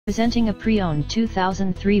Presenting a pre-owned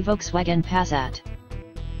 2003 Volkswagen Passat.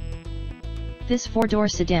 This four-door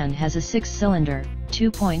sedan has a 6-cylinder,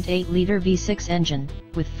 2.8-liter V6 engine,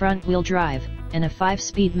 with front-wheel drive, and a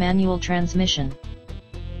 5-speed manual transmission.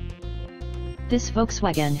 This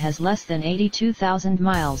Volkswagen has less than 82,000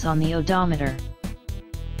 miles on the odometer.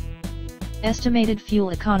 Estimated fuel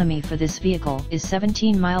economy for this vehicle is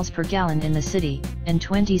 17 miles per gallon in the city, and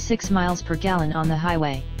 26 miles per gallon on the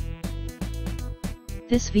highway.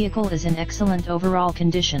 This vehicle is in excellent overall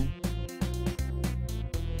condition.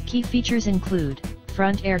 Key features include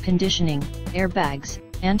front air conditioning, airbags,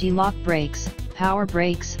 anti-lock brakes, power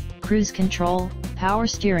brakes, cruise control, power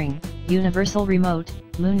steering, universal remote,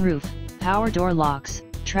 moonroof, power door locks,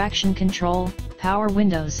 traction control, power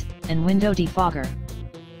windows, and window defogger.